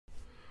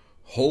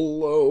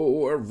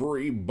Hello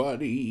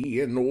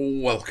everybody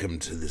and welcome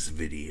to this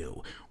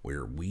video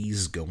where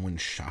we's going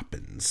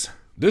shoppings.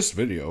 This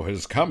video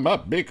has come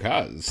up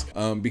because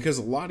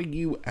a lot of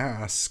you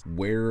ask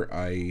where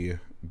I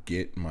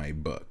get my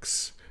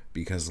books,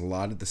 because a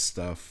lot of the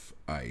stuff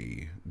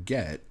I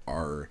get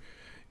are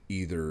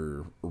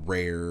either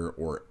rare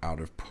or out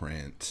of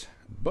print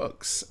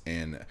books,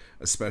 and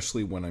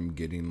especially when I'm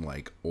getting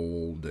like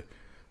old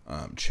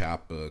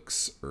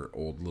chapbooks or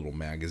old little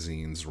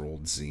magazines or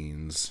old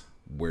zines,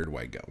 where do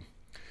I go?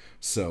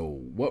 So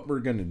what we're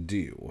gonna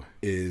do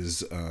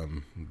is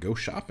go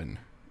shopping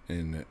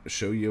and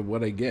show you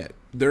what I get.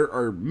 There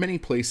are many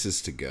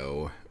places to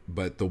go,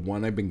 but the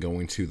one I've been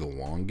going to the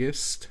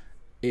longest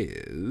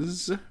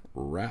is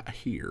right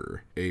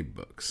here,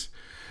 Books.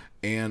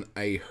 And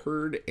I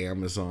heard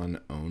Amazon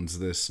owns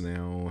this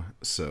now,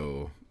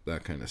 so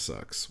that kind of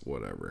sucks.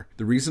 Whatever.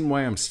 The reason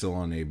why I'm still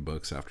on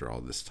Books after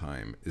all this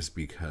time is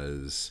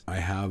because I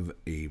have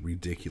a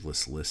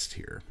ridiculous list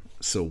here.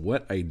 So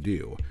what I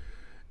do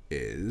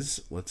is,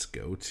 let's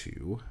go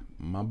to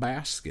my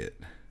basket,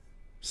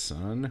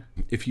 son.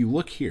 If you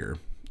look here,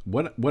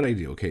 what I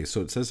do, okay,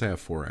 so it says I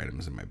have 4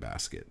 items in my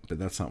basket, but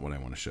that's not what I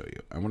want to show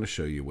you. I want to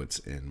show you what's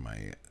in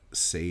my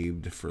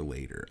saved for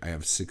later. I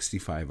have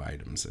 65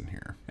 items in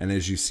here. And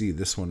as you see,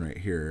 this one right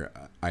here,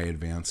 I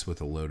Advance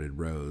with a Loaded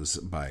Rose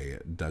by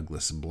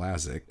Douglas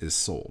Blazik, is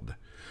sold.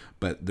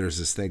 But there's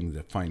this thing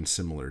to find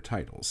similar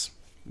titles,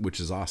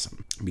 which is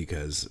awesome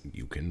because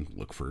you can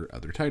look for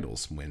other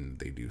titles when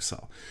they do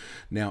sell.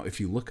 Now, if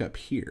you look up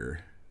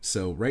here,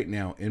 so right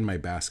now in my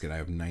basket, I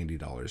have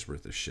 $90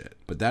 worth of shit,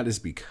 but that is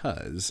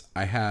because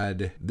I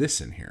had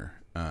this in here,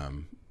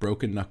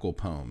 Broken Knuckle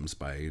Poems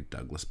by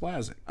Douglas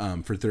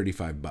Blazik, for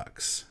 35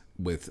 bucks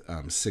with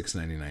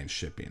 $6.99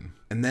 shipping.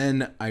 And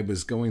then I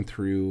was going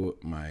through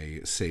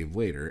my save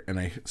later and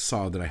I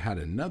saw that I had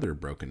another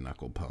Broken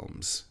Knuckle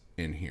Poems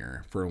in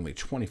here for only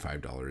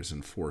 $25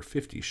 and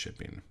 $4.50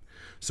 shipping.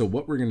 So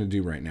what we're going to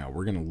do right now,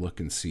 we're going to look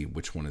and see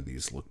which one of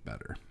these look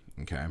better.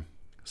 Okay,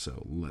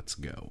 so let's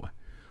go.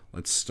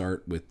 Let's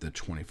start with the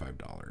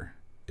 $25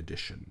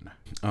 edition.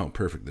 Oh,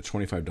 perfect. The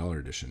 $25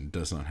 edition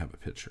does not have a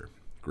picture.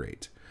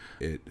 Great.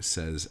 It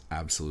says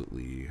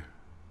absolutely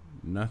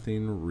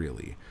nothing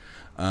really.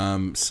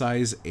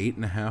 Size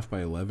 8.5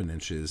 by 11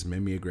 inches,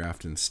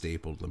 mimeographed and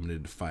stapled,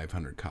 limited to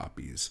 500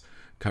 copies.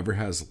 Cover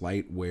has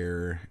light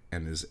wear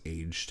and is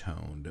age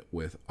toned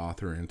with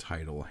author and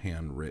title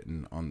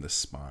handwritten on the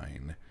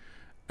spine.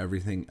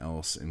 Everything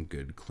else in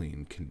good,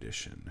 clean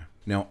condition.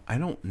 Now, I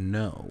don't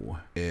know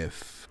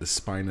if the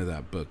spine of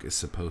that book is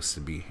supposed to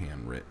be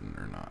handwritten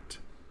or not.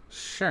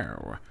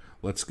 So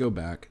let's go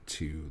back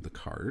to the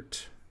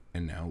cart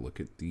and now look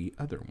at the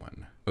other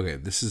one. Okay,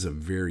 this is a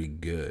very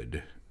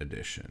good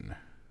edition.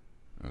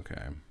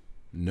 Okay.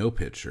 No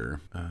picture.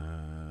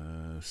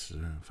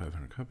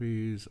 500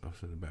 copies.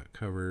 Offset back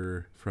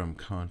cover. From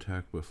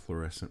contact with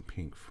fluorescent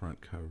pink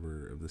front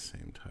cover of the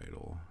same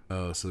title.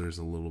 Oh, so there's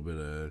a little bit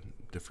of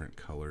different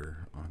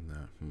color on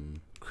that.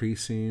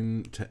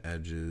 Creasing to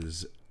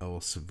edges,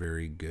 else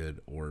very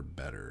good or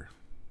better.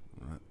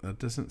 That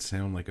doesn't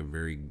sound like a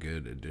very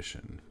good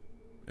edition.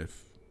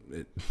 If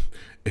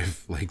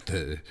like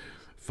the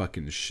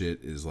fucking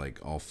shit is like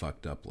all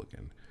fucked up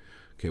looking.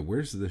 Okay,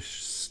 where's this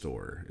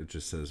store? It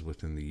just says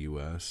within the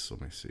U.S. Let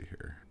me see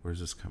here.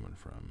 Where's this coming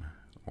from?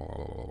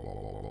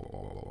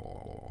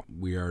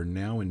 We are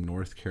now in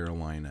North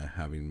Carolina,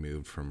 having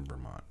moved from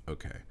Vermont.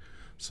 Okay,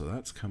 so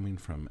that's coming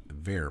from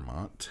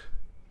Vermont.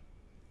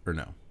 Or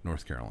no,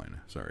 North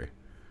Carolina, sorry.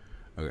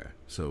 Okay,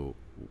 so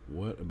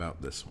what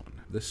about this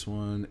one? This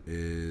one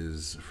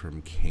is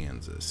from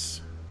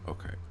Kansas.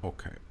 Okay.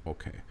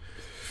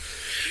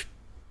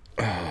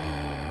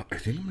 I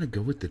think I'm going to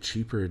go with the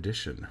cheaper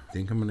edition.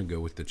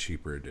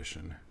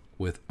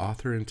 With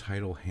author and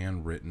title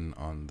handwritten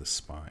on the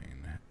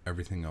spine.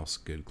 Everything else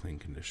good, clean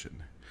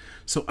condition.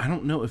 So I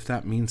don't know if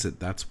that means that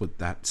that's what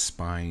that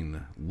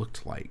spine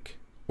looked like,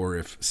 or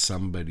if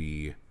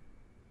somebody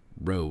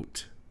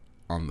wrote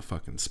on the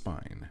fucking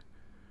spine.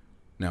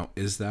 Now,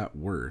 is that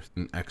worth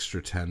an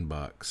extra 10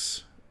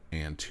 bucks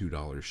and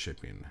 $2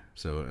 shipping?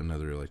 So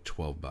another like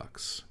 12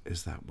 bucks.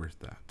 Is that worth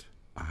that?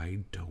 I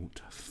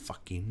don't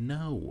fucking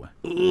know.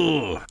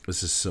 Ugh.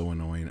 This is so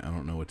annoying. I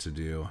don't know what to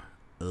do.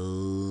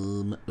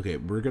 Okay,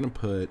 we're gonna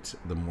put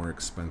the more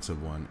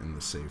expensive one in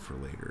the save for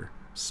later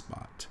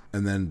spot.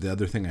 And then the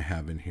other thing I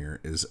have in here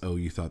is, oh,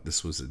 you thought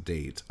this was a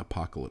date,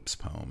 Apocalypse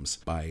Poems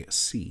by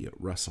C.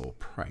 Russell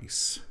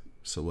Price.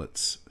 So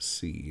let's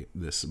see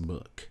this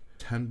book.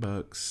 10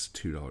 bucks,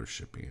 $2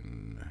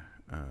 shipping.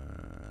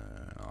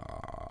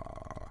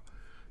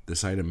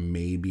 This item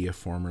may be a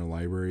former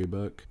library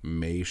book,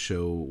 may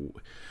show...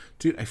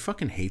 Dude, I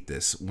fucking hate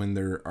this when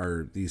there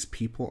are these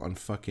people on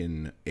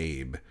fucking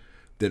Abe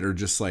that are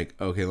just like,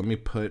 okay, let me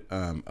put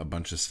a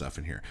bunch of stuff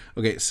in here.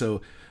 Okay,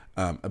 so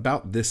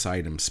about this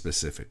item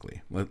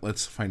specifically,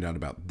 let's find out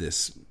about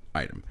this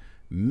item.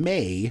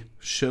 May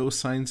show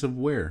signs of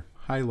wear,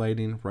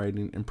 highlighting,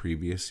 writing, and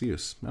previous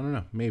use. I don't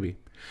know, maybe.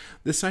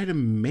 This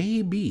item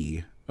may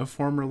be a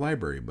former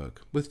library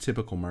book with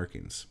typical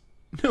markings.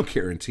 No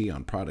guarantee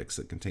on products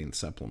that contain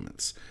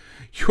supplements.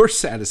 Your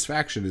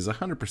satisfaction is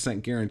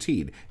 100%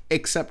 guaranteed,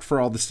 except for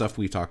all the stuff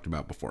we talked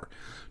about before.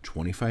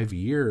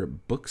 25-year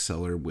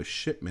bookseller with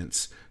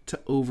shipments to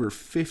over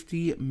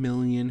 50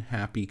 million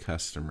happy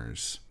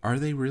customers. Are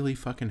they really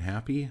fucking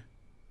happy?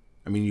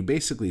 I mean, you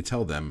basically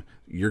tell them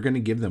you're going to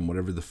give them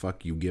whatever the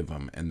fuck you give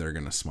them, and they're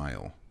going to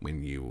smile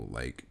when you,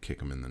 like, kick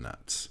them in the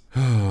nuts.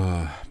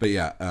 But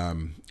yeah,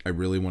 I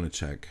really want to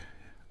check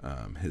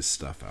his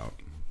stuff out.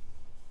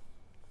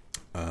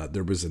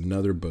 There was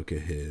another book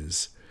of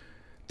his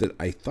that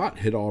I thought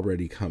had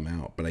already come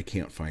out, but I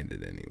can't find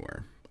it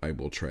anywhere. I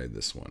will try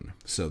this one.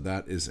 So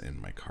that is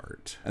in my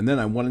cart. And then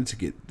I wanted to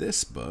get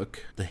this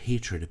book, The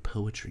Hatred of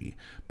Poetry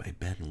by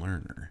Ben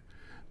Lerner,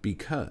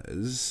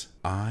 because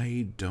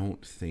I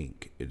don't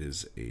think it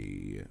is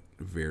a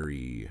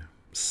very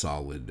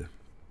solid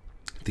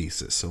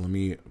thesis. So let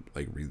me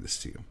read this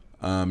to you.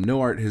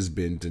 No art has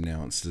been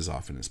denounced as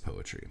often as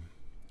poetry.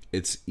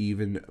 It's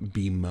even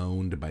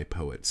bemoaned by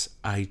poets.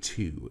 I,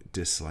 too,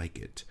 dislike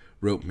it,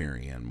 wrote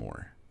Marianne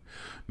Moore.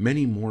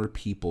 Many more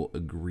people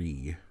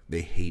agree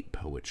they hate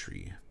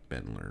poetry,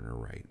 Ben Lerner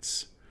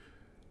writes,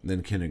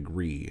 than can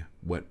agree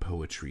what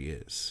poetry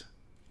is.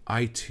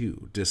 I,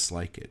 too,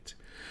 dislike it,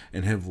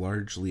 and have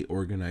largely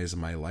organized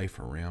my life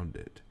around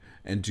it,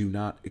 and do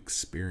not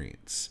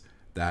experience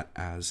that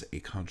as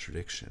a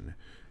contradiction,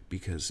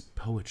 because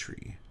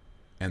poetry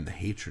and the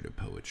hatred of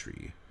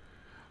poetry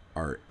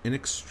are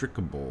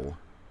inextricable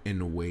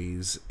in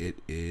ways it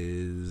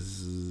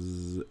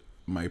is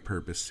my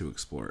purpose to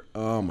explore.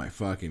 Oh my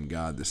fucking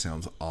god, this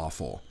sounds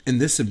awful. In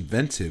this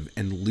inventive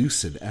and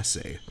lucid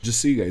essay,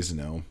 just so you guys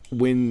know,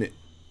 when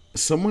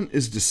someone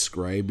is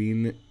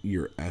describing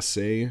your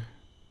essay,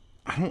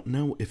 I don't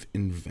know if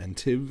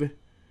inventive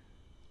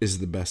is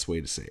the best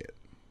way to say it,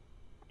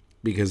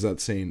 because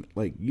that's saying,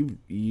 like,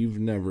 you've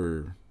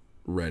never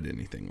read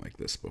anything like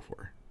this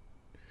before.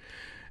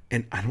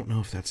 And I don't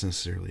know if that's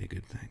necessarily a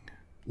good thing.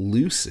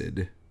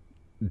 Lucid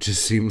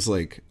just seems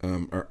like,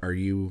 are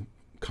you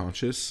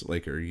conscious?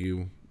 Like, are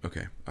you...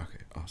 Okay,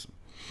 awesome.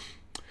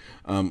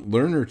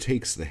 Lerner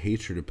takes the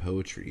hatred of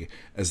poetry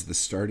as the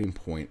starting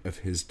point of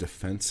his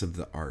defense of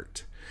the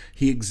art.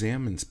 He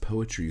examines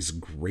poetry's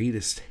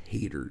greatest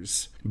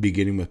haters,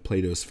 beginning with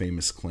Plato's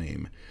famous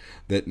claim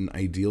that an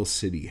ideal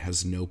city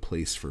has no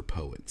place for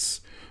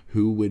poets,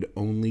 who would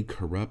only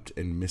corrupt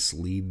and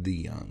mislead the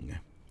young,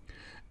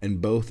 and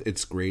both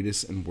its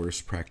greatest and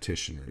worst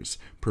practitioners,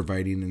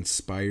 providing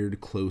inspired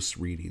close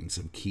readings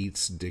of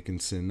Keats,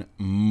 Dickinson,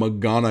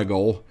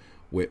 McGonagall,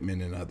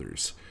 Whitman, and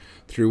others.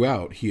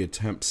 Throughout, he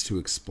attempts to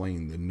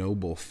explain the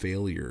noble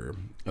failure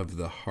of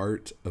the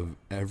heart of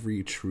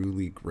every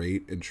truly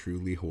great and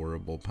truly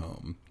horrible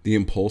poem, the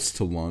impulse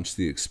to launch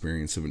the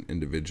experience of an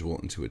individual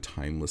into a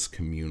timeless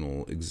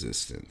communal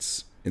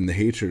existence. In The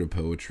Hatred of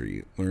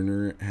Poetry,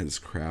 Lerner has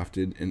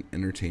crafted an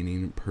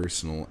entertaining,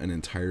 personal, and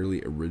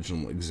entirely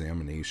original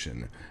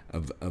examination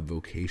of a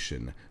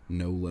vocation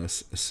no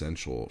less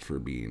essential for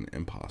being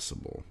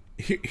impossible.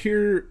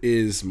 Here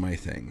is my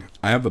thing.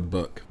 I have a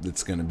book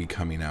that's going to be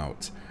coming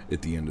out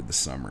at the end of the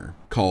summer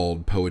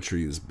called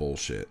Poetry is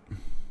Bullshit.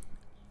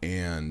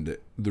 And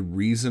the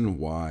reason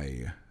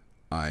why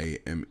I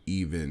am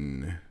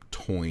even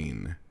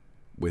toying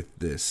with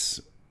this,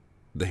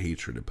 the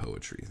hatred of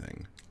poetry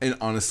thing. And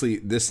honestly,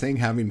 this thing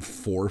having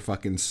 4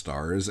 fucking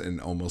stars and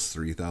almost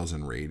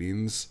 3,000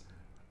 ratings,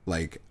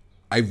 like,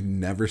 I've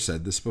never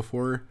said this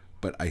before,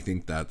 but I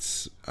think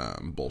that's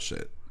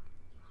bullshit.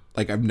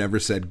 Like, I've never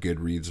said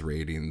Goodreads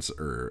ratings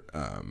or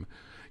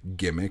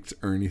gimmicked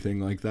or anything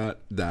like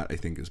that. That I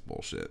think is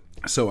bullshit.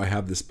 So I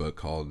have this book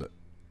called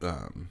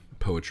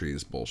Poetry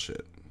is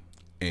Bullshit.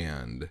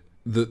 And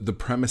the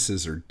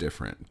premises are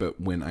different.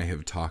 But when I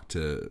have talked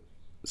to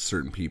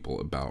certain people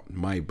about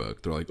my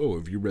book, they're like, oh,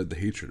 have you read The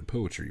Hatred of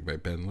Poetry by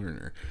Ben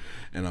Lerner?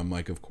 And I'm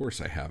like, of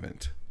course I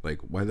haven't. Like,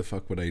 why the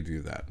fuck would I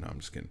do that? No, I'm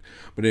just kidding.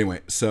 But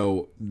anyway,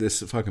 so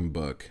this fucking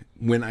book,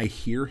 when I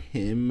hear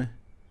him...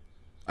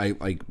 I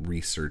like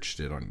researched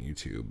it on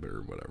YouTube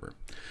or whatever.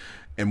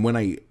 And when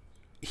I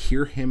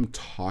hear him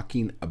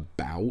talking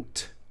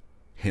about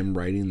him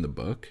writing the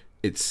book,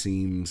 it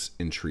seems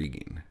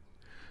intriguing.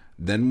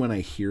 Then when I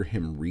hear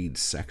him read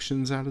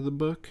sections out of the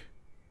book,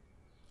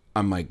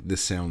 I'm like,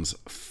 this sounds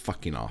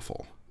fucking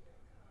awful.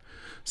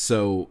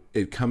 So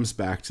it comes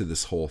back to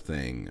this whole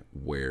thing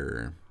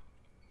where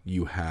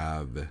you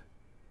have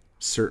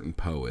certain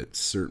poets,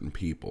 certain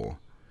people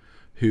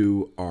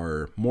who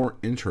are more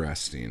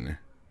interesting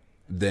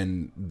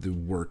than the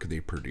work they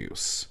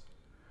produce.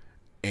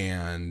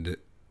 And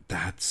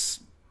that's,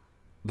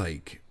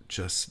 like,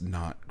 just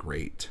not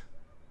great.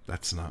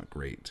 That's not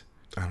great.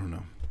 I don't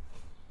know.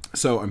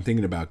 So I'm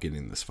thinking about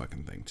getting this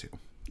fucking thing too.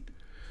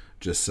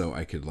 Just so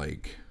I could,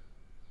 like,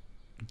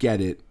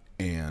 get it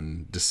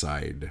and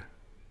decide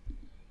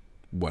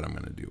what I'm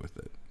going to do with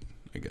it,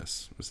 I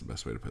guess was the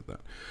best way to put that.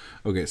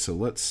 Okay, so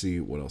let's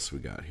see what else we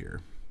got here.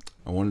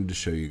 I wanted to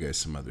show you guys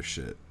some other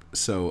shit.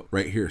 So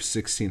right here,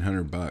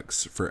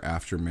 $1,600 for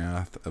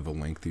Aftermath of a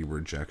Lengthy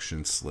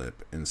Rejection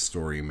Slip in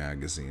Story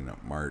Magazine,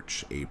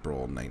 March, April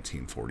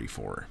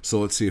 1944.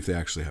 So let's see if they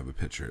actually have a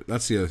picture.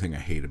 That's the other thing I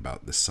hate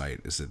about this site,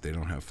 is that they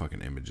don't have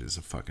fucking images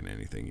of fucking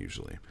anything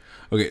usually.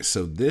 Okay,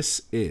 so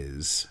this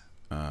is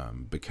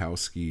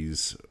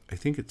Bukowski's, I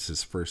think it's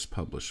his first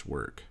published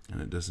work,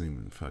 and it doesn't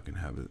even fucking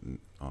have it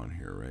on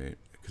here, right?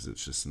 Because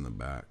it's just in the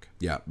back.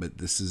 Yeah, but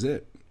this is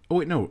it. Oh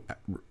wait, no,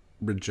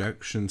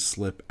 Rejection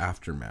Slip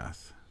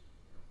Aftermath.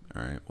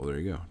 All right, well, there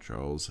you go.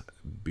 Charles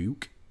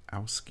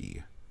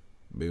Bukowski.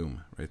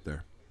 Boom, right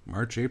there.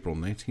 March, April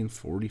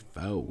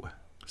 1944.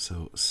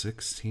 So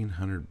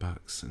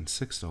 $1,600 and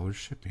 $6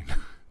 shipping.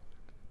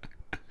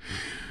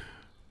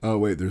 Oh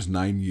wait, there's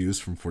 9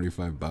 used from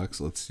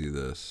 $45. Let's do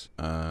this.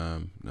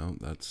 No,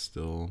 that's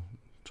still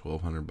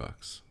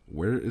 $1,200.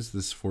 Where is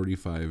this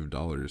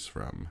 $45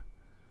 from?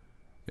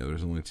 Yeah,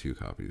 there's only 2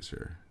 copies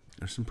here.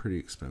 There's some pretty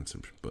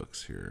expensive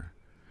books here.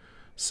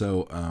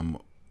 So,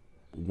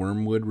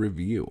 Wormwood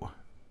Review.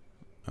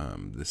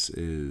 This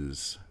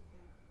is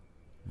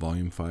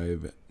Volume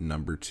 5,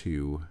 Number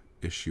 2,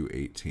 Issue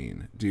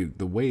 18. Dude,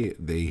 the way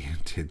they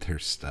did their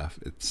stuff,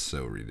 it's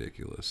so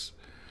ridiculous.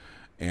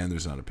 And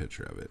there's not a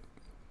picture of it.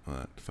 Well,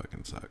 that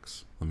fucking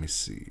sucks. Let me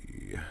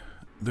see.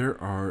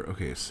 There are,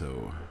 okay,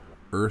 so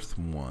Earth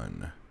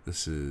 1.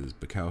 This is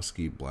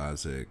Bukowski,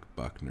 Blazek,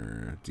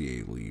 Buckner,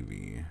 D.A.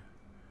 Levy,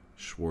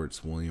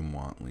 Schwartz, William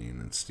Watling,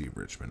 and Steve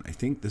Richmond. I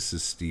think this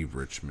is Steve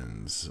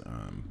Richmond's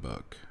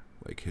book,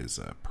 like his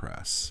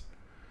press.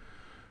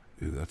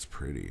 Ooh, that's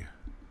pretty.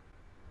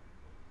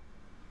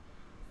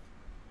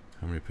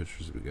 How many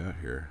pictures have we got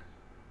here?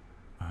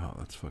 Oh,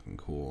 that's fucking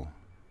cool.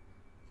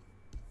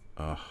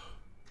 Ugh.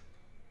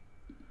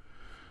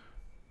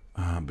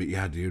 But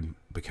yeah, dude,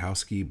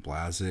 Bukowski,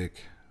 Blazek,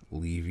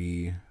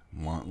 Levy,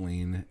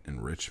 Watling,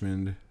 and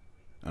Richmond.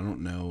 I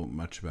don't know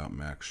much about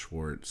Max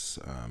Schwartz,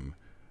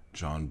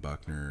 John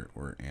Buckner,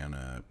 or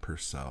Anna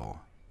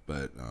Purcell,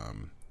 but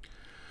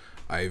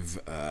I've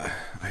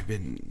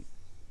been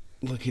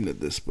looking at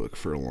this book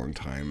for a long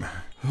time.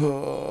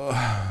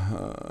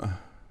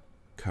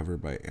 Cover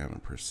by Anna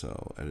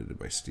Purcell, edited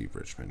by Steve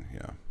Richmond.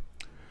 Yeah.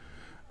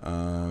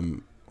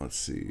 Let's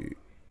see.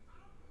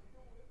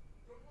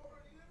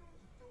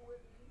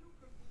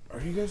 Are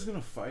you guys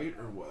gonna fight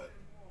or what?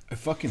 I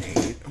fucking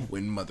hate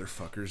when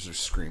motherfuckers are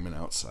screaming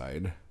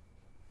outside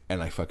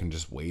and I fucking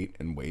just wait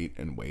and wait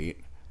and wait.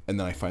 And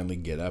then I finally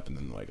get up and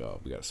then they're like, oh,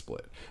 we gotta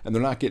split. And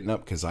they're not getting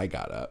up because I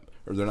got up.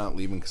 Or they're not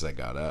leaving because I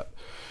got up.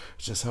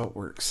 It's just how it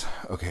works.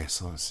 Okay,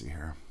 so let's see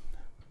here.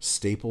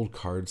 Stapled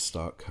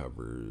cardstock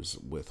covers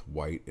with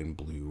white and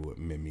blue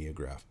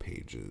mimeograph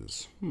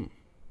pages.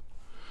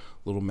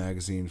 Little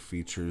magazine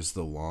features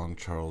the long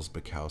Charles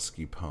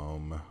Bukowski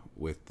poem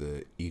with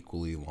the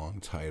equally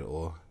long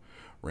title,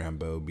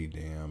 Rambo be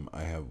damn,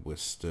 I have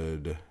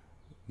withstood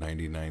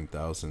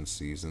 99,000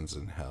 seasons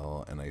in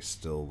hell, and I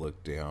still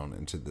look down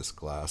into this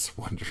glass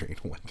wondering.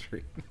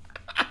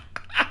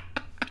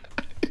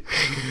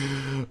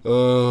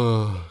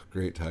 Oh,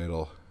 great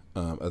title.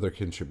 Other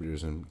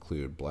contributors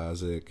include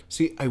Blazek.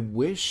 See, I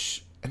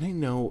wish, and I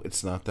know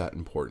it's not that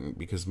important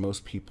because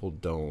most people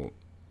don't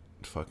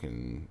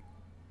fucking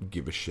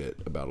give a shit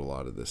about a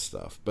lot of this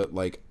stuff, but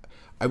like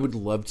I would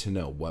love to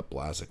know what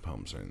Blazek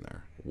poems are in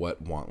there,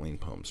 what Watling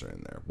poems are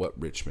in there, what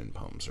Richmond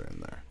poems are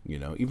in there, you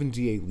know, even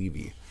D.A.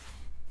 Levy.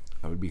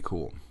 That would be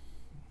cool.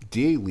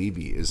 D.A.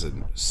 Levy is a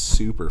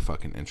super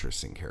fucking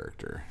interesting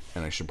character,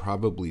 and I should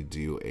probably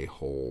do a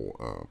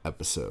whole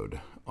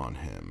episode on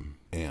him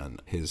and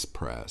his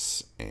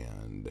press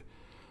and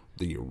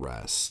the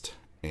arrest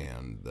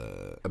and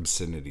the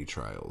obscenity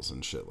trials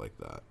and shit like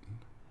that.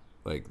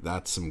 Like,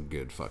 that's some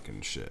good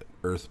fucking shit.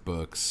 Earth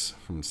Books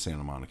from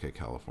Santa Monica,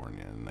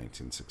 California in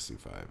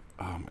 1965.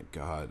 Oh my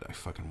god, I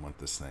fucking want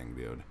this thing,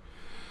 dude.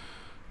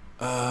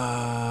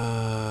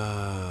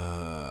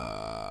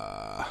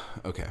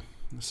 Okay,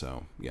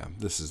 so, yeah,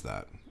 this is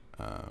that.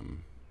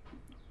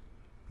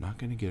 Not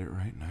gonna get it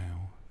right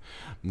now.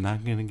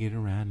 Not gonna get it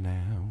right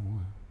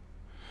now.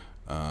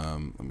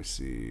 Let me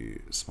see.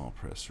 Small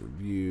Press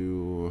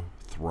Review.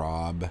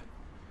 Throb.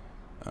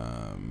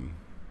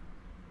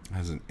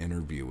 Has an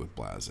interview with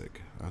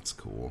Blazek. That's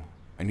cool.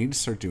 I need to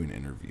start doing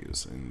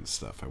interviews and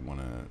stuff. I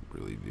want to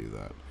really do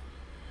that.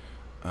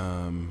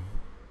 And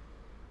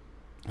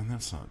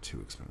that's not too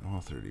expensive. Well,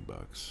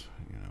 $30,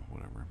 you know,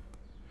 whatever.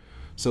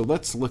 So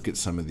let's look at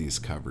some of these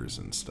covers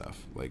and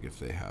stuff, like if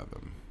they have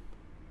them.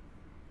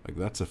 Like,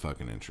 that's a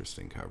fucking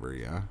interesting cover,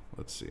 yeah?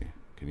 Let's see.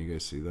 Can you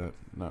guys see that?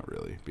 Not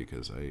really,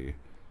 because I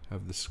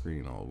have the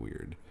screen all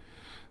weird.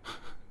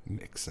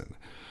 Nixon.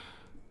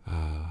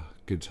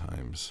 Good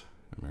times.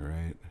 Am I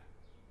right?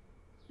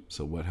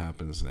 So what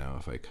happens now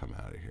if I come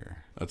out of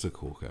here? That's a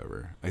cool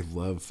cover. I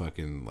love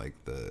fucking like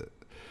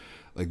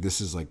this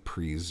is like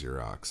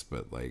pre-Xerox,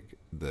 but like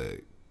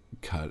the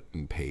cut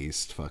and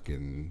paste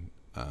fucking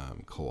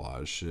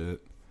collage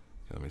shit.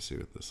 Let me see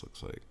what this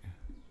looks like.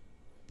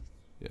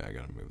 Yeah, I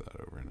gotta move that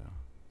over now.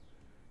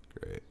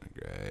 Great.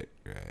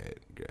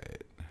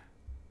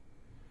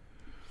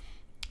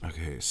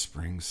 Okay,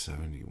 Spring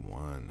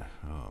 71.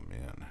 Oh,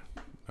 man.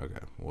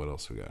 Okay, what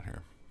else we got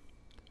here?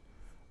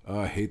 Oh,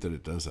 I hate that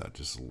it does that.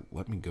 Just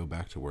let me go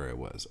back to where I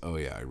was. Oh,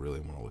 yeah, I really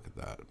want to look at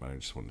that. But I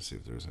just wanted to see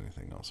if there was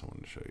anything else I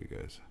wanted to show you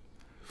guys.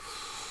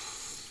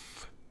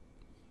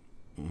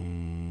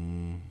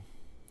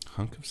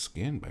 Hunk of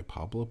Skin by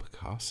Pablo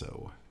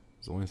Picasso.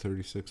 It's only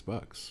 36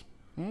 bucks.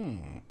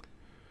 Okay,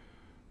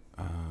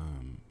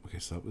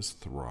 so that was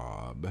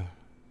Throb.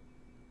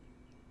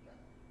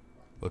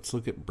 Let's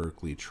look at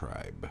Berkeley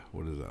Tribe.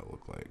 What does that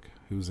look like?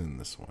 Who's in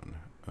this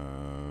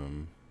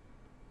one?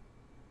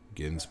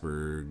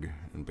 Ginsberg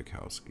and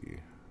Bukowski.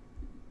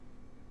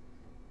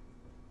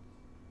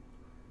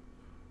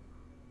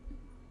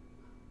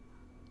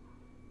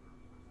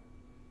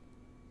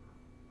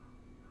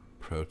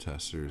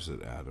 Protesters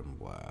at Atom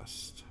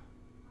Blast.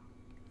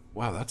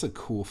 Wow, that's a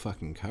cool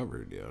fucking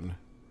cover, dude.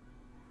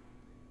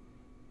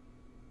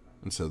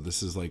 And so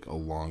this is like a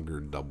longer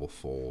double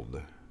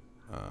fold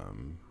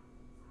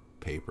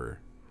paper.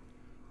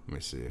 Let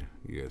me see.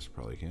 You guys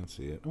probably can't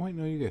see it. Oh, wait,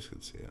 no, you guys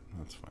can see it.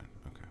 That's fine.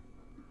 Okay.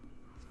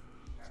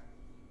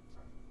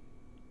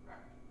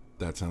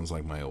 That sounds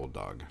like my old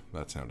dog.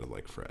 That sounded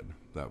like Fred.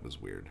 That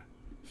was weird.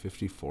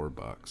 54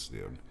 bucks,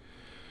 dude.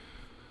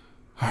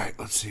 Alright,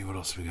 let's see what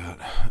else we got.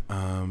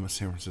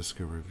 San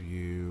Francisco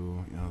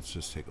Review. You know, let's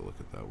just take a look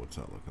at that. What's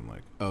that looking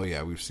like? Oh,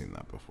 yeah, we've seen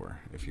that before.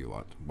 If you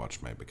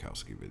watch my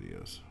Bukowski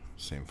videos.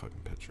 Same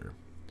fucking picture.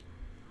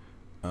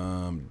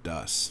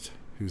 Dust.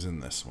 Who's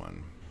in this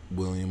one?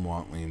 William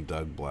Watley and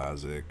Doug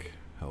Blazik.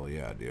 Hell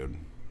yeah, dude.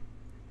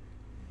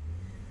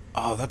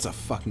 Oh, that's a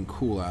fucking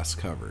cool-ass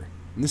cover.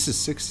 And this is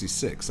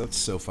 66. That's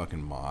so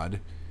fucking mod.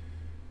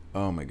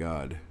 Oh, my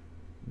God.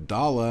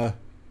 Dala.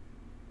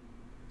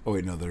 Oh,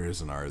 wait, no, there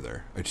is an R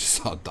there. I just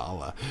saw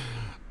Dala.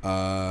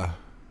 Oh,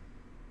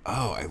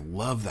 I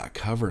love that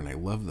cover, and I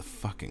love the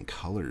fucking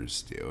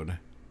colors, dude.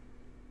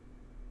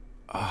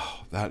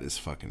 Oh, that is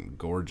fucking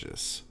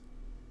gorgeous.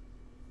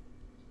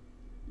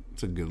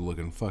 It's a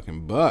good-looking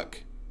fucking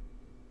book.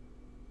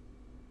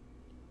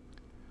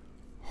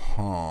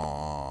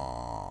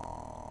 Huh.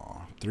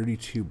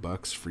 32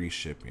 bucks free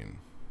shipping.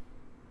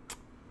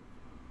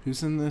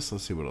 Who's in this?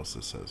 Let's see what else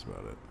this says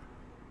about it.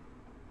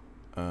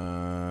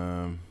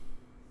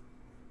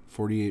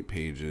 48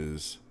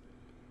 pages,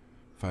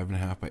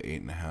 5.5 by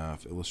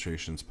 8.5,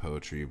 illustrations,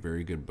 poetry,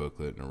 very good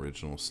booklet, and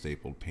original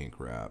stapled pink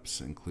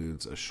wraps.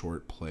 Includes a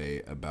short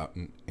play about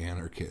an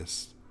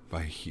anarchist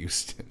by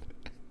Houston.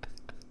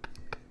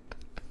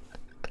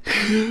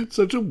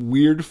 Such a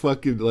weird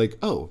fucking, like,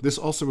 oh, this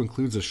also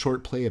includes a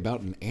short play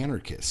about an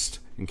anarchist.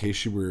 In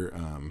case you were,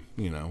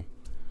 you know,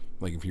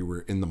 like if you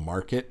were in the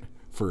market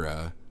for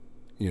a,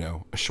 you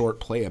know, a short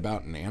play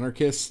about an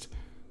anarchist.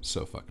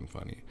 So fucking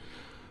funny.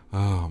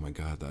 Oh my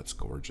God, that's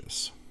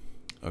gorgeous.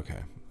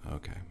 Okay.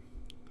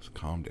 So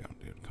calm down,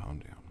 dude. Calm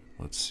down.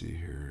 Let's see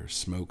here.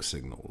 Smoke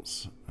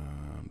Signals.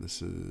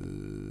 This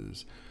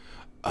is...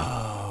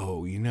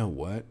 Oh, you know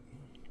what?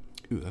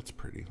 Ooh, that's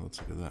pretty. Let's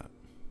look at that.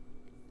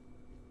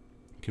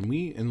 Can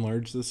we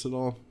enlarge this at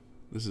all?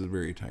 This is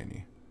very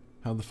tiny.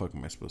 How the fuck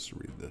am I supposed to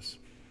read this?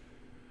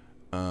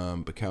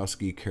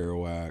 Bukowski,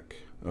 Kerouac.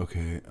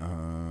 Okay.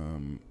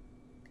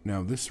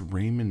 Now this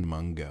Raymond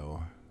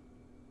Mungo.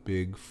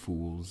 Big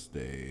Fool's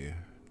Day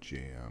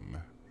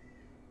Jam.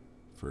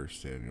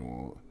 First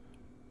annual.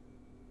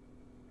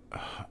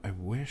 I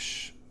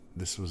wish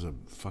this was a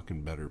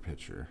fucking better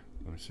picture.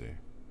 Let me see.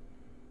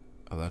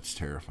 Oh, that's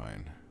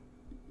terrifying.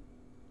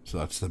 So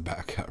that's the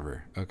back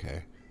cover.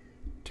 Okay.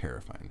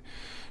 Terrifying.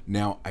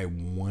 Now I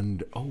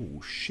wonder.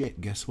 Oh shit!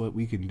 Guess what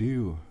we can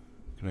do?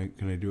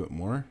 Can I do it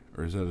more,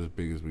 or is that as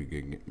big as we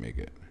can make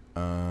it?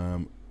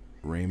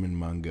 Raymond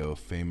Mungo,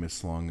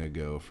 famous long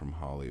ago from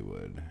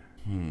Hollywood.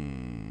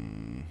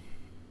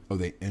 Oh,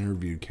 they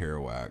interviewed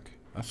Kerouac.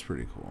 That's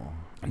pretty cool.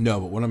 No,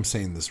 but what I'm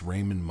saying, this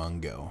Raymond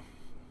Mungo.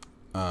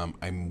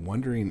 I'm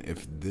wondering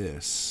if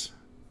this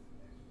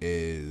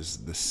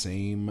is the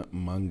same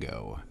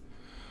Mungo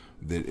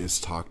that is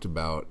talked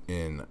about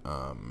in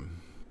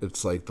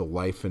it's like the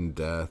life and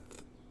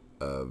death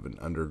of an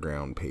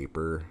underground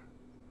paper,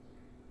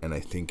 and I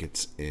think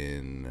it's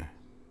in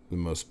The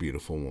Most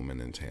Beautiful Woman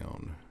in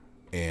Town.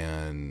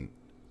 And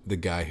the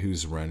guy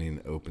who's running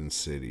Open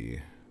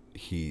City,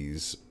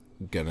 he's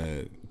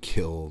gonna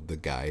kill the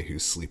guy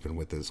who's sleeping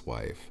with his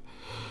wife.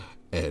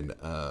 And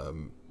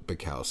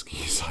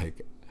Bukowski's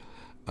like,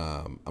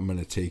 I'm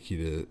gonna take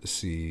you to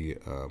see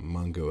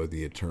Mungo of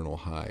the Eternal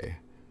High.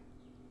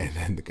 And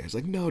then the guy's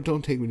like, no,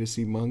 don't take me to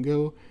see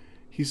Mungo.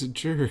 He's a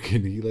jerk,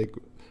 and he like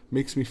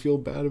makes me feel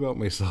bad about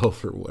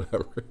myself or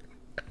whatever.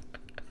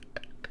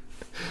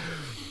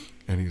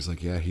 And he's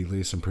like, yeah, he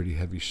lays some pretty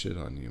heavy shit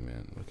on you,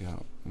 man. Look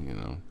out, you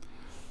know.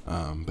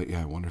 But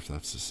yeah, I wonder if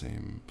that's the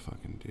same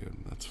fucking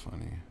dude. That's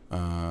funny.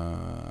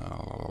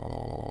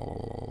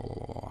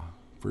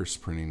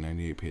 First printing,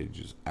 98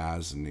 pages,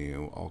 as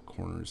new, all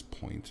corners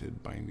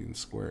pointed, binding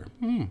square.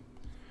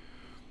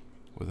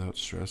 Without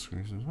stress.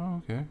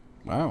 Oh, okay.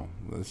 Wow,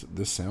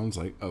 this sounds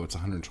like, oh, it's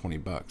 120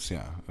 bucks.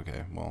 Yeah,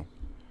 okay, well,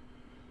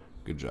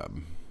 good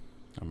job.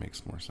 That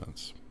makes more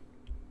sense.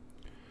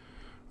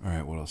 All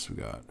right, what else we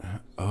got?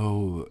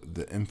 Oh,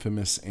 the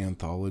infamous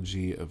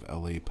anthology of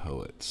LA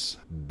poets.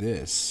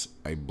 This,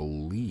 I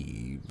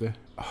believe...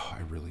 Oh,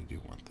 I really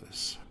do want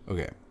this.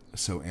 Okay,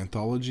 so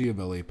Anthology of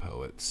LA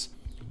Poets.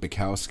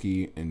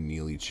 Bukowski and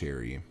Neely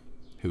Cherry,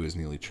 who is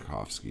Neely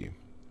Tchaikovsky,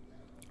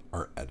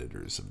 are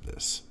editors of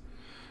this.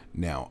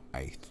 Now,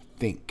 I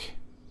think...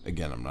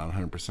 Again, I'm not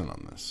 100%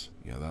 on this.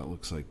 Yeah, that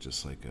looks like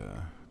just like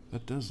a...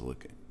 That does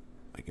look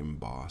like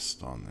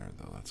embossed on there,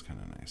 though. That's kind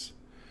of nice.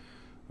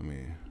 Let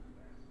me...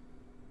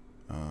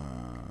 I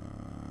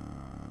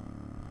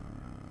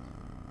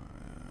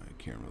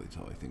can't really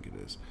tell. I think it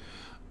is.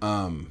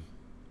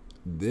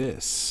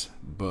 This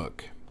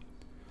book,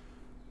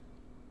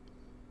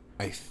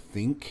 I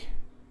think,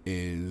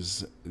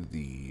 is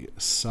the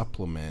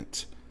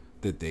supplement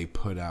that they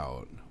put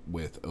out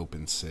with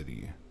Open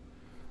City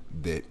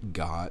that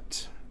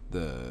got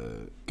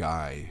the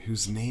guy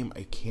whose name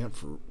I can't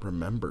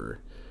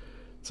remember.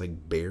 It's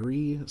like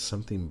Barry,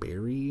 something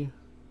Barry.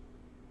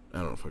 I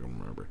don't know if I can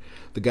remember.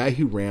 The guy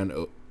who ran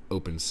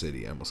Open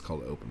City, I almost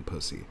called it Open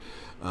Pussy,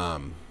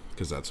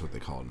 because that's what they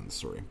call it in the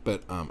story.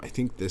 But I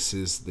think this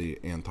is the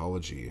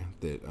anthology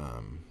that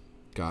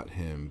got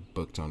him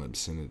booked on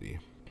obscenity.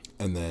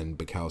 And then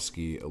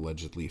Bukowski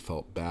allegedly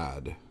felt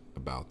bad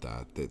about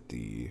that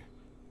the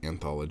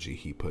anthology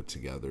he put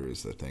together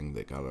is the thing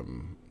that got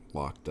him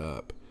locked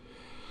up.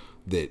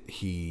 That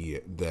he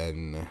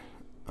then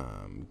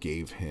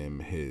gave him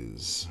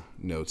his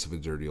Notes of a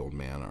Dirty Old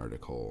Man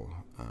article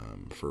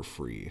for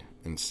free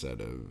instead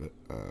of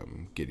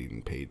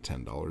getting paid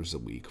 $10 a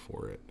week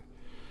for it,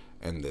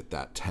 and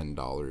that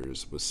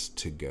 $10 was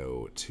to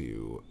go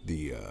to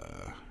the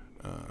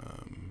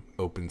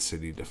Open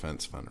City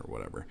Defense Fund or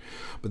whatever.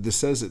 But this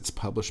says it's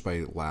published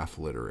by Laugh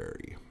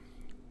Literary.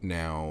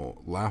 Now,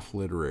 Laugh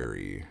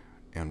Literary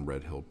and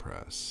Red Hill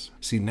Press.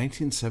 See,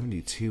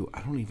 1972,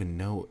 I don't even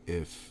know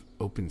if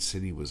Open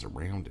City was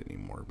around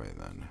anymore by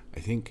then. I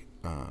think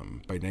by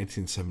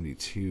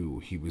 1972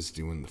 he was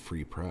doing the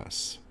Free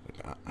Press.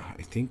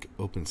 I think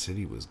Open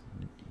City was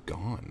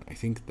gone. I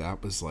think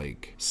that was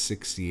like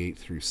 68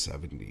 through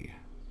 70.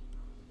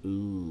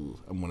 Ooh,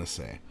 I want to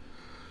say.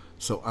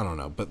 So I don't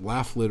know, but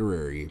Laugh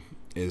Literary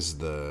is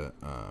the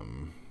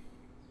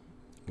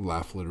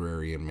Laugh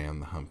Literary and Man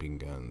the Humping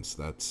Guns.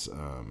 That's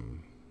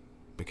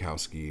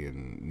Bukowski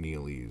and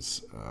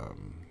Neely's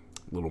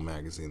little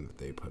magazine that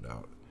they put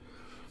out.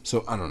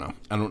 So I don't know.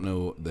 I don't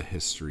know the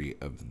history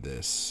of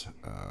this.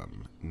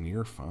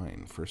 Near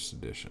fine, first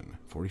edition,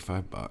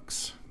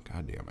 $45.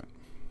 God damn it.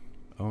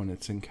 Oh, and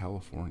it's in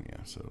California,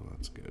 so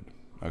that's good.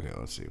 Okay,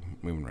 let's see.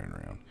 Moving right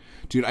around.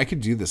 Dude, I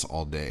could do this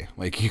all day.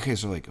 Like, you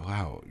guys are like,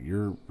 wow,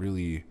 you're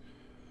really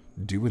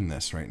doing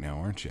this right now,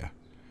 aren't you?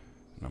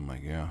 And I'm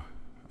like, yeah,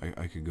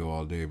 I could go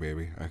all day,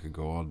 baby. I could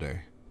go all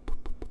day.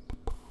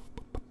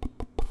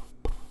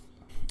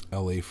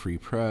 LA Free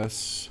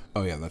Press.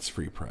 Oh, yeah, that's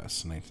Free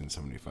Press,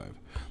 1975.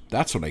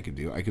 That's what I could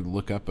do. I could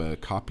look up a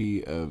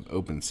copy of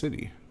Open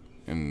City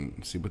and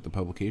see what the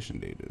publication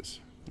date is.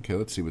 Okay,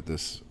 let's see what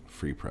this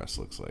Free Press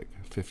looks like.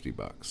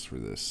 $50 for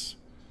this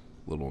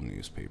little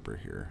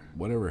newspaper here.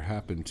 Whatever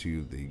happened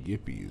to the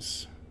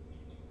Yippies?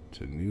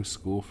 To New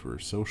School for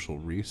Social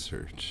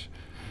Research.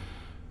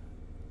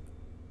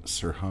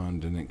 Sirhan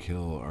didn't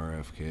kill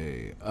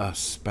RFK. A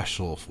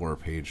special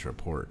 4-page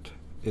report.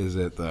 Is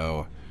it,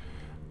 though?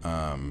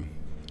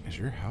 Is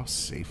your house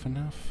safe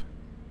enough?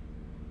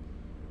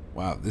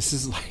 Wow, this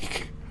is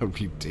like a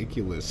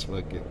ridiculous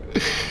fucking...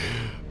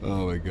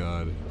 Oh my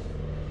god.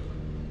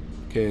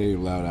 Okay,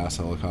 loud ass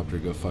helicopter,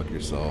 go fuck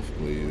yourself,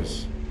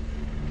 please.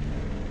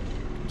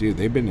 Dude,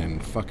 they've been in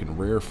fucking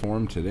rare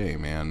form today,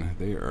 man.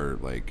 They are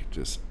like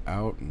just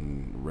out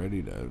and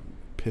ready to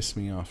piss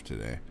me off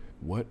today.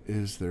 What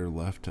is there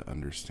left to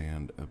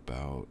understand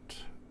about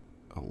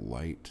a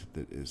light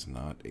that is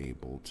not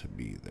able to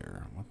be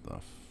there? What the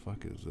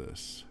fuck is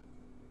this?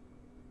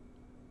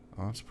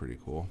 Oh, that's pretty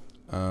cool.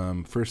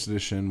 First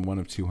edition, 1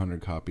 of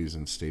 200 copies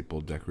in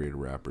staple decorated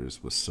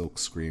wrappers with silk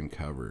screen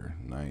cover.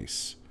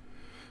 Nice.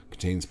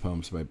 Contains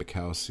poems by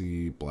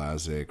Bukowski,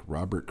 Blazek,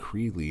 Robert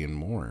Creeley, and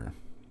more.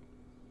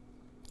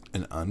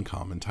 An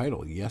uncommon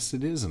title. Yes,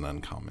 it is an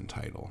uncommon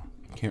title.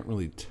 Can't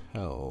really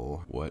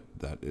tell what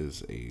that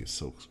is a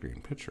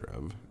silkscreen picture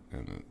of,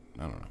 and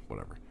I don't know,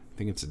 whatever. I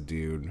think it's a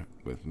dude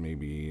with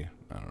maybe,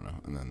 I don't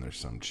know, and then there's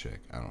some chick.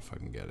 I don't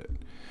fucking get it.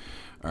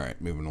 Alright,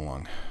 moving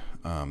along.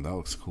 That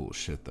looks cool as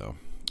shit, though.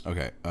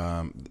 Okay,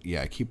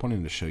 yeah, I keep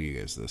wanting to show you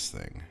guys this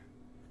thing,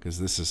 because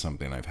this is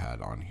something I've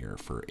had on here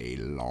for a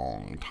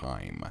long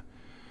time.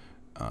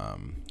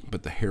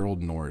 But the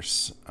Harold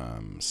Norse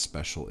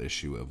special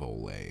issue of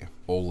Olay.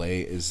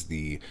 Olay is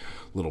the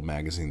little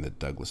magazine that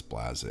Douglas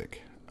Blazek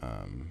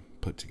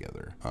put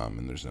together,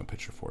 and there's no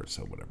picture for it,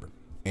 so whatever.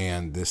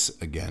 And this,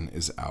 again,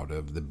 is out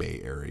of the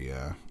Bay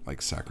Area,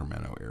 like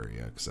Sacramento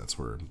area, because that's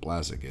where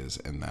Blazek is,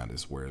 and that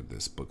is where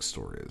this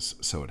bookstore is.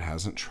 So it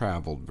hasn't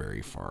traveled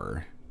very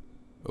far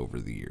over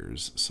the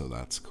years, so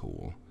that's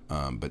cool.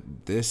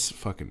 But this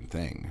fucking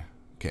thing,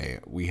 okay,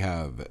 we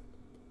have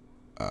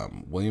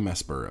William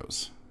S.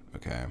 Burroughs,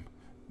 okay?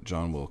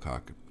 John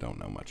Wilcock, don't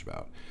know much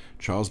about.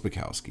 Charles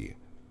Bukowski,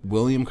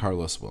 William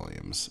Carlos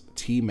Williams,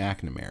 T.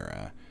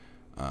 McNamara,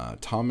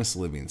 Thomas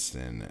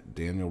Livingston,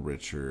 Daniel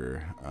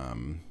Richer,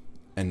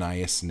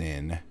 Anais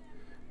Nin,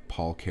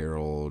 Paul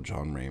Carroll,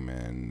 John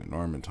Raymond,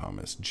 Norman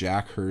Thomas,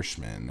 Jack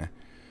Hirschman,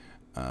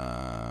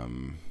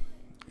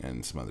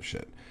 and some other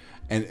shit.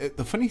 And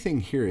the funny thing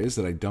here is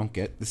that I don't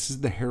get, this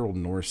is the Harold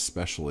Norse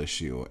special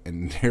issue,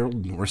 and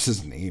Harold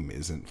Norse's name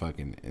isn't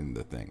fucking in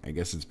the thing. I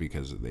guess it's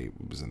because it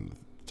was in the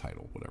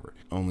title, whatever.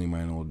 Only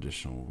minor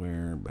additional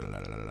wear, blah,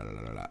 blah, blah, blah,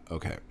 blah, blah.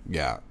 Okay,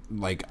 yeah,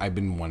 like, I've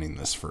been wanting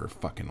this for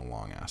fucking a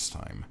long ass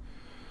time.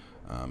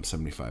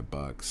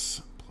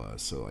 $75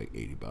 plus, so like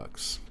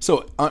 $80.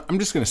 So I'm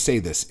just gonna say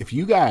this: if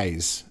you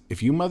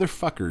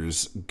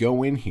motherfuckers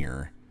go in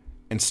here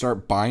and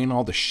start buying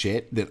all the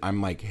shit that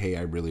I'm like, hey,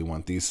 I really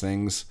want these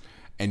things,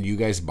 and you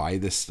guys buy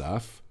this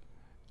stuff,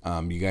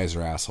 you guys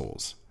are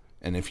assholes.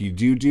 And if you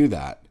do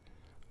that,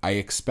 I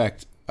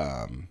expect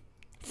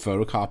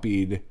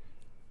photocopied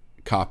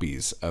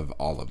copies of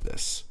all of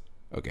this.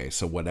 Okay,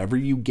 so whatever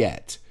you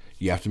get,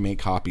 you have to make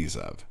copies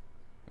of,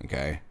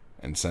 okay,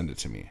 and send it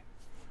to me.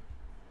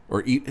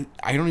 Or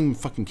I don't even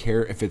fucking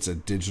care if it's a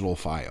digital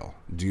file.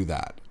 Do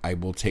that. I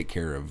will take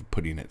care of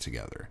putting it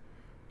together.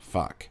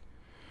 Fuck.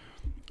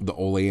 The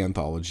Ole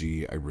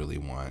anthology, I really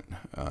want.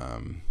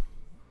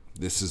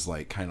 This is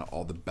like kind of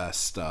all the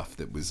best stuff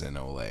that was in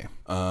Ole.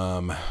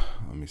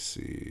 Let me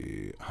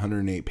see.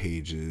 108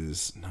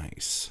 pages.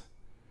 Nice.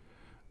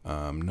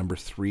 Number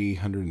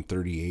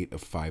 338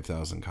 of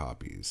 5,000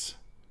 copies.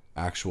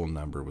 Actual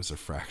number was a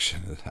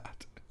fraction of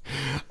that.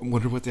 I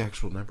wonder what the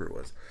actual number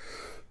was.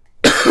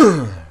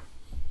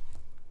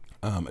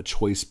 A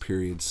choice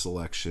period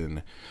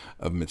selection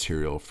of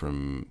material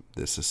from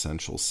this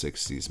essential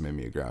 60s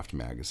mimeographed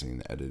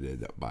magazine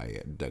edited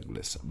by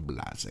Douglas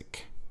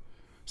Blazik.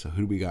 So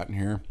who do we got in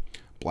here?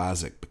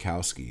 Blazik,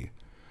 Bukowski,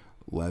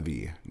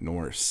 Levy,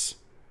 Norse,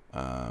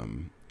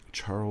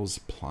 Charles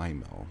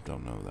Plymell,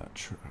 don't know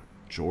that.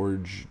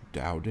 George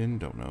Dowden,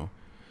 don't know.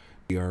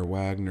 D.R.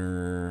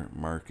 Wagner,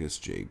 Marcus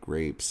J.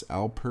 Grapes,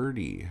 Al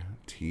Purdy,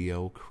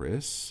 T.L.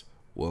 Chris,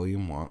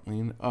 William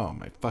Watling. Oh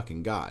my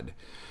fucking god.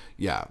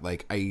 Yeah,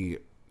 like, I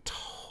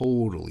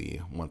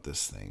totally want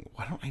this thing.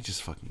 Why don't I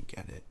just fucking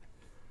get it?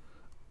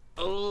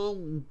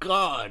 Oh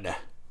god.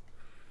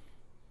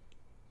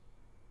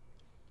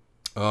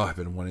 Oh, I've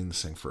been wanting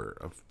this thing for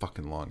a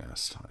fucking long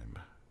ass time.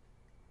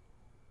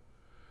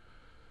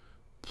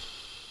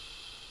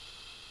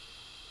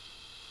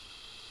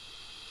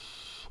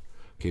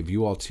 Okay,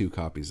 view all 2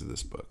 copies of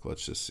this book.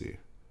 Let's just see.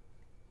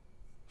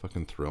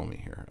 Fucking thrill me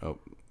here. Oh,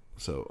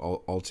 so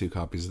all 2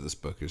 copies of this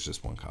book is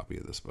just 1 copy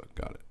of this book.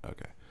 Got it.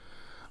 Okay.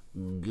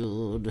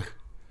 Good.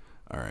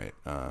 All right.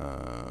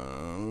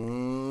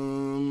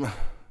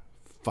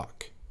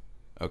 Fuck.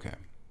 Okay.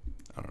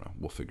 I don't know.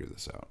 We'll figure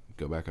this out.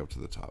 Go back up to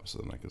the top so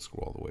then I can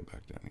scroll all the way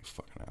back down. You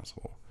fucking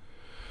asshole.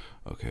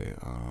 Okay.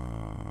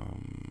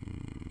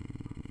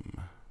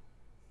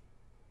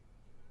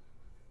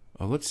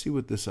 Oh, let's see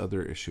what this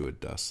other issue of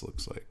Dust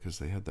looks like, because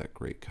they had that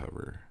great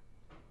cover.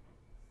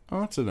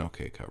 Oh, it's an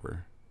okay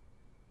cover.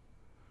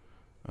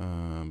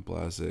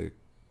 Blazik,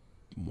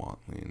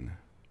 Watling.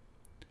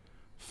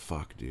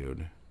 Fuck,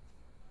 dude.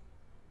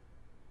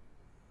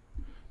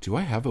 Do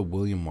I have a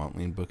William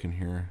Watling book in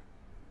here?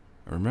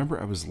 I remember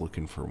I was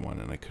looking for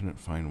one and I couldn't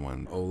find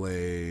one.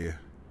 Ole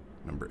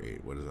number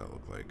 8. What does that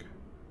look like?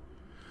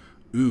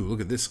 Ooh, look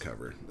at this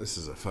cover. This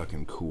is a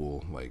fucking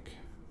cool, like...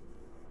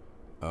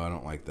 Oh, I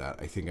don't like that.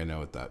 I think I know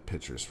what that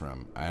picture's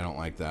from. I don't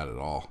like that at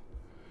all.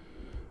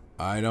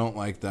 I don't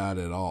like that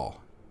at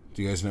all.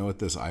 Do you guys know what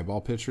this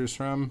eyeball picture's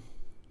from?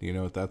 Do you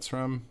know what that's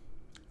from?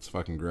 It's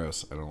fucking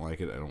gross. I don't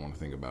like it. I don't want to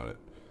think about it.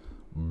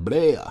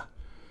 Blah.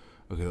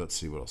 Okay, let's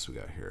see what else we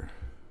got here.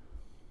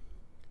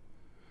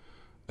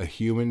 A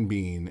human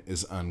being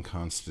is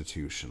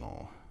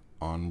unconstitutional.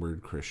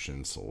 Onward,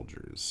 Christian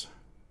soldiers.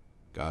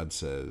 God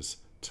says,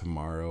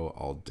 tomorrow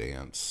I'll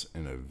dance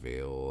in a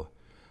veil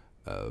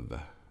of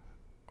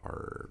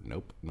our...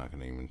 Nope, I'm not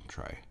going to even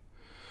try.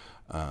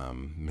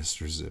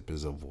 Mr. Zip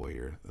is a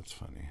voyeur. That's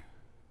funny.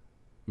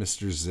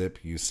 Mr.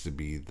 Zip used to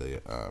be the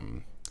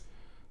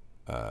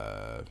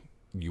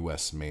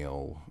U.S.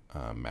 mail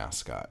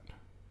mascot.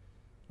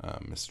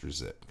 Mr.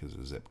 Zip, because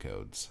of zip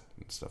codes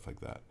and stuff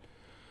like that.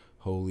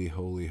 Holy,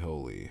 holy,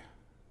 holy.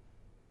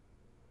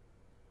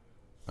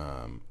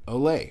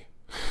 Olay.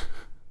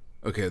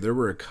 Okay, there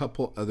were a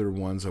couple other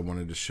ones I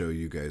wanted to show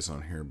you guys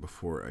on here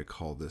before I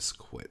call this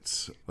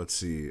quits. Let's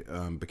see.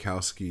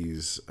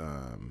 Bukowski's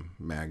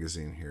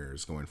magazine here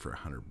is going for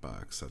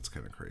 $100. That's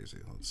kind of crazy.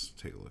 Let's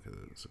take a look at it.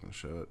 Is it going to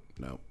show it?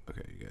 No.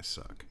 Okay, you guys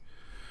suck.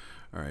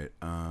 All right.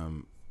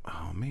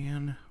 Oh,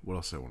 man. What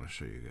else do I want to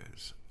show you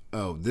guys?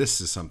 Oh,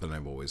 this is something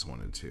I've always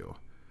wanted to.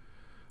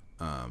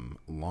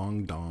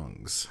 Long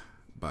Dongs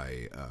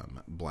by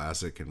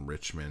Blazik and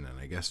Richmond, and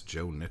I guess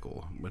Joe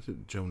Nickel. What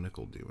did Joe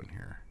Nickel do in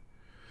here?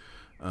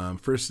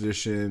 First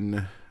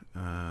edition,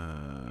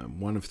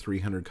 1 of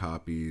 300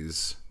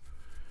 copies,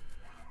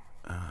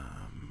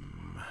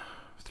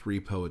 3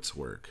 poets'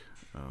 work.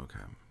 Oh, okay.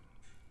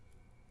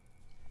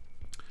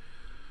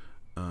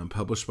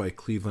 Published by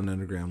Cleveland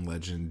Underground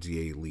legend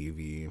D.A.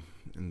 Levy,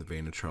 in the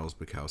vein of Charles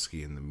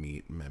Bukowski and the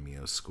Meat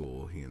Memeo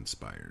School he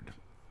inspired.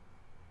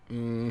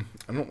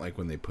 I don't like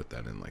when they put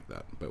that in like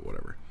that, but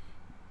whatever.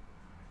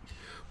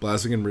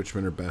 Blazek and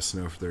Richmond are best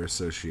known for their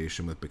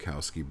association with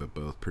Bukowski, but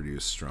both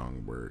produce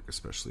strong work,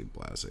 especially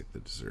Blazek,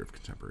 that deserve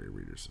contemporary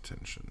readers'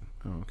 attention.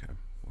 Oh, okay.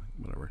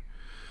 Whatever.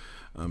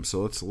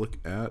 So let's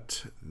look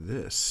at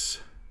this.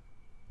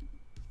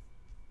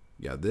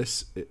 Yeah,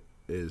 this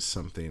is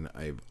something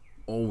I've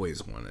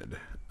always wanted.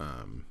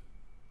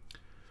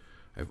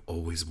 I've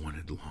always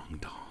wanted long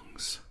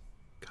dongs.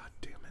 God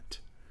damn it.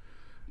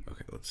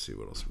 Okay, let's see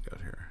what else we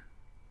got here.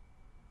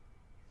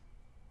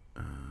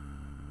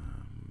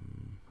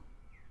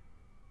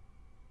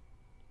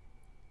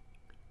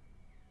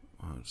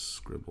 Well, it's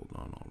scribbled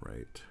on all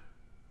right.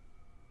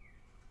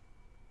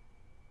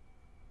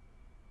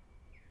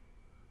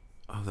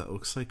 Oh, that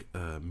looks like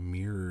a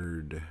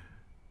mirrored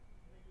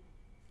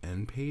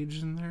end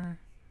page in there.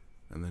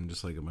 And then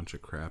just like a bunch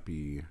of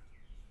crappy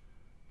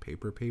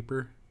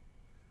paper.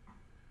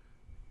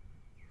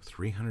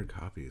 300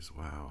 copies.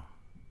 Wow.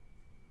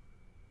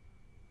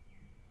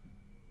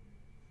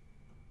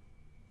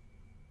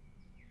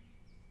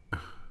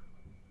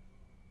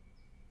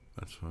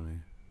 That's funny.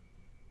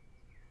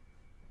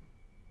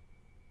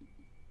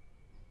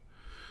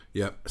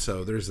 Yep,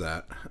 so there's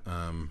that.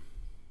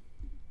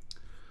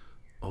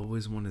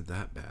 Always wanted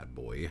that bad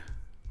boy.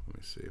 Let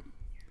me see.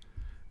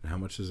 And how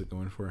much is it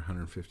going for?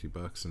 150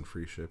 bucks and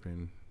free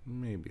shipping?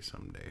 Maybe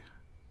someday.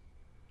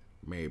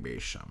 Maybe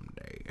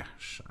someday,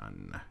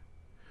 son.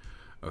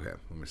 Okay,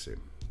 let me see.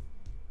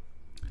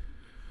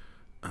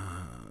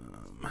 I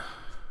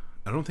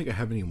don't think I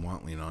have any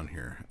Wantling on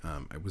here.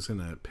 I was going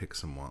to pick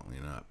some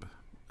Wantling up.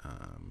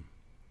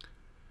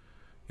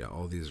 Yeah,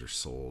 all these are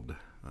sold.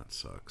 That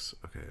sucks.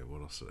 Okay,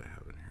 what else did I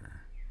have in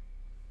here?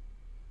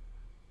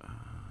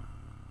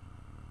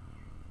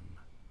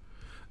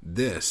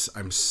 This,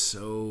 I'm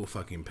so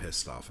fucking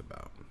pissed off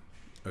about.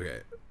 Okay.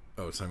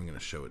 Oh, so I'm going to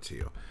show it to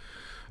you.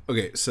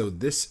 Okay, so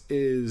this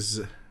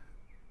is...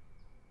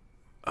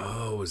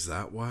 Oh, is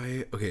that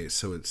why? Okay,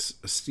 so it's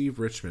a Steve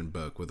Richmond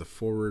book with a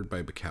foreword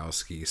by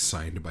Bukowski,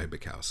 signed by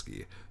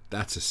Bukowski.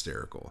 That's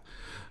hysterical.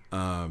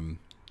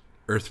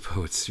 Earth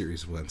Poets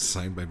Series 1,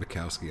 signed by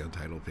Bukowski on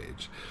title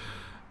page.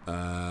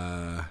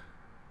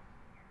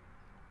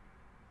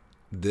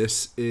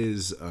 This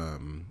is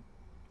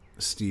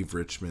Steve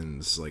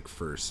Richmond's like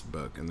first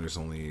book, and there's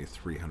only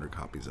 300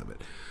 copies of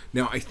it.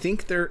 Now, I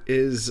think there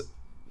is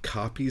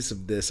copies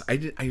of this.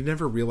 I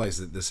never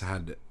realized that this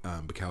had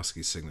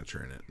Bukowski's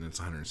signature in it, and it's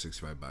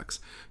 165 bucks.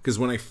 Because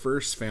when I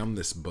first found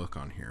this book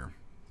on here,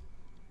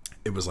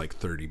 it was like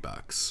 30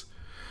 bucks.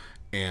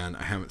 And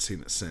I haven't seen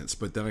it since.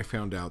 But then I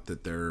found out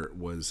that there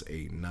was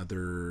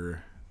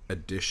another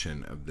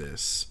edition of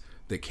this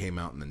that came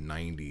out in the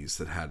 90s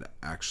that had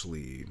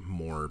actually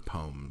more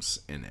poems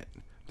in it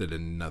that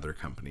another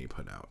company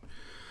put out.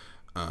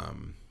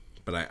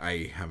 But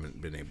I haven't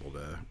been able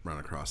to run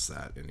across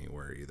that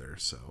anywhere either.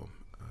 So,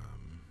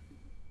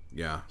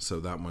 yeah. So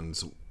that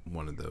one's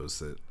one of those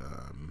that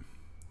I've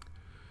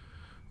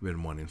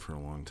been wanting for a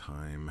long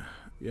time.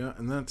 Yeah,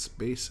 and that's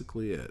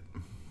basically it.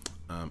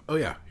 Oh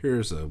yeah,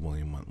 here's a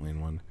William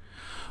Wantling one.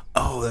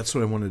 Oh, that's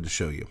what I wanted to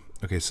show you.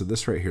 Okay, so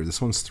this right here, this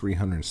one's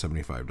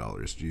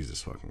 $375.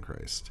 Jesus fucking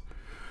Christ.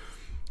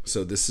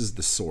 So this is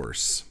The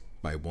Source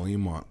by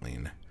William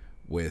Wantling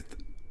with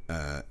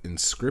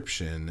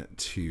inscription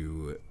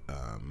to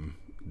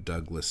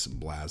Douglas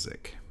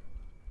Blazek.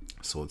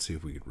 So let's see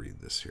if we could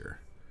read this here.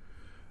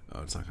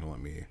 Oh, it's not going to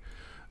let me.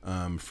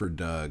 For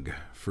Doug,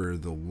 for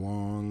the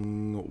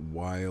long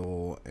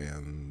while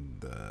and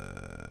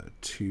the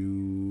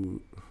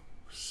too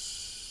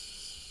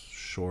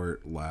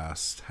short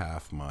last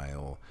half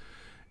mile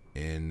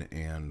in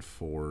and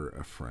for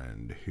a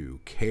friend who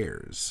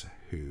cares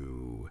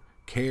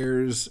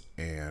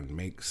and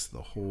makes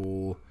the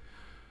whole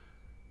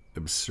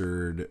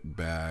absurd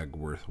bag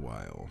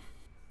worthwhile.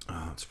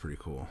 Oh, that's pretty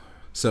cool.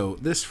 So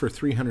this for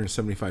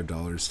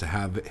 $375 to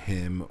have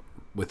him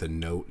with a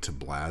note to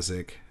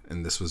Blazek,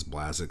 and this was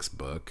Blazek's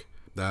book.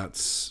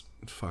 That's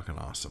fucking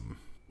awesome.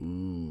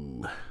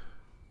 Ooh.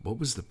 What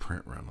was the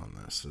print run on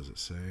this? Does it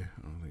say?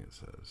 I don't think it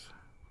says.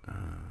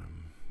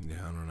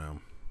 Yeah, I don't know.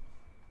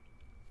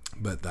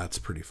 But that's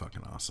pretty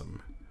fucking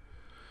awesome.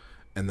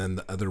 And then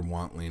the other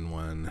Wantling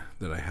one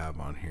that I have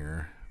on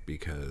here,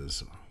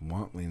 because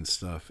Wantling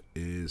stuff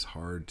is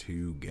hard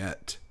to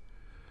get.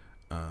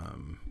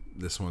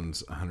 This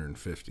one's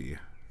 $150,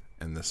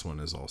 and this one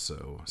is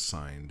also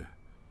signed.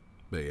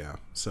 But yeah,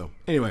 so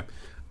anyway,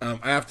 I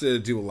have to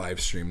do a live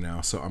stream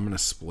now, so I'm gonna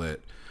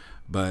split.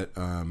 But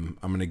I'm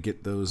gonna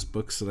get those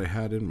books that I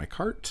had in my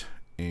cart,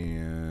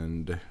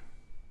 and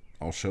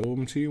I'll show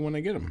them to you when I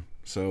get them.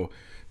 So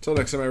until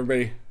next time,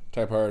 everybody,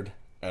 type hard,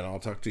 and I'll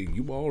talk to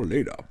you all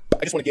later.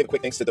 I just want to give a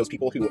quick thanks to those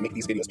people who make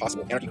these videos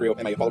possible. Anarchy Crew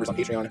and my followers on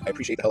Patreon. I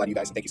appreciate the hell out of you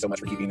guys. Thank you so much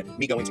for keeping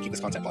me going to keep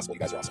this content possible. You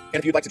guys are awesome. And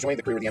if you'd like to join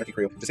the crew or the Anarchy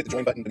Crew, just hit the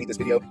join button beneath this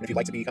video. And if you'd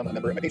like to become a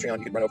member of my Patreon,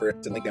 you can run over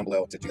to the link down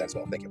below to do that as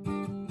well. Thank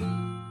you.